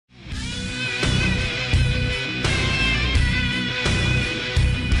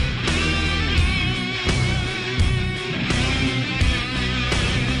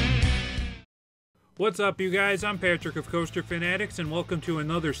What's up, you guys? I'm Patrick of Coaster Fanatics, and welcome to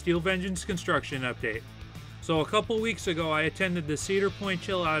another Steel Vengeance construction update. So a couple weeks ago, I attended the Cedar Point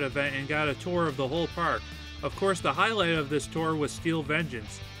Chill Out event and got a tour of the whole park. Of course, the highlight of this tour was Steel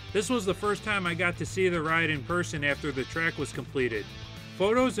Vengeance. This was the first time I got to see the ride in person after the track was completed.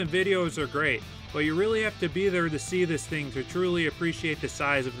 Photos and videos are great, but you really have to be there to see this thing to truly appreciate the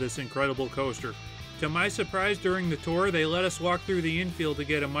size of this incredible coaster. To my surprise, during the tour, they let us walk through the infield to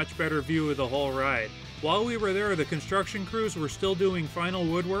get a much better view of the whole ride. While we were there, the construction crews were still doing final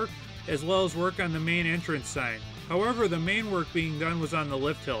woodwork, as well as work on the main entrance sign. However, the main work being done was on the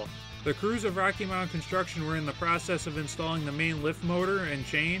lift hill. The crews of Rocky Mountain Construction were in the process of installing the main lift motor and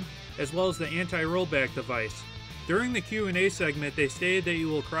chain, as well as the anti-rollback device. During the Q&A segment, they stated that you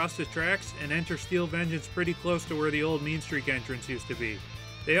will cross the tracks and enter Steel Vengeance pretty close to where the old Mean Streak entrance used to be.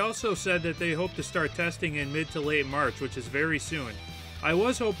 They also said that they hope to start testing in mid to late March, which is very soon. I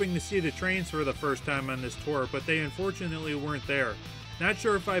was hoping to see the trains for the first time on this tour, but they unfortunately weren't there. Not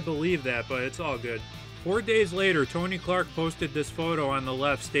sure if I believe that, but it's all good. 4 days later, Tony Clark posted this photo on the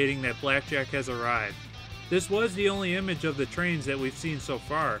left stating that Blackjack has arrived. This was the only image of the trains that we've seen so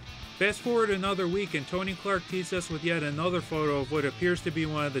far. Fast forward another week and Tony Clark teased us with yet another photo of what appears to be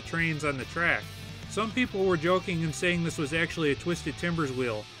one of the trains on the track. Some people were joking and saying this was actually a Twisted Timbers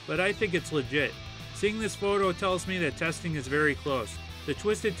wheel, but I think it's legit. Seeing this photo tells me that testing is very close. The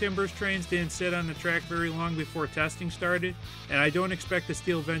Twisted Timbers trains didn't sit on the track very long before testing started, and I don't expect the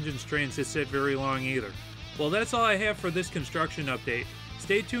Steel Vengeance trains to sit very long either. Well, that's all I have for this construction update.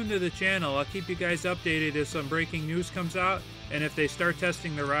 Stay tuned to the channel. I'll keep you guys updated if some breaking news comes out and if they start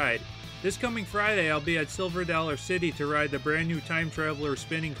testing the ride. This coming Friday, I'll be at Silver Dollar City to ride the brand new Time Traveler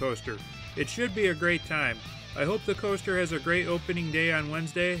spinning coaster. It should be a great time. I hope the coaster has a great opening day on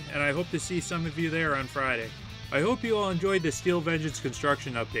Wednesday, and I hope to see some of you there on Friday. I hope you all enjoyed the Steel Vengeance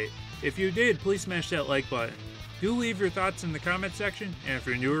construction update. If you did, please smash that like button. Do leave your thoughts in the comment section, and if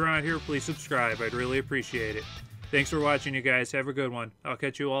you're new around here, please subscribe. I'd really appreciate it. Thanks for watching, you guys. Have a good one. I'll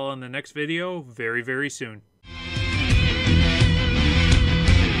catch you all in the next video very, very soon.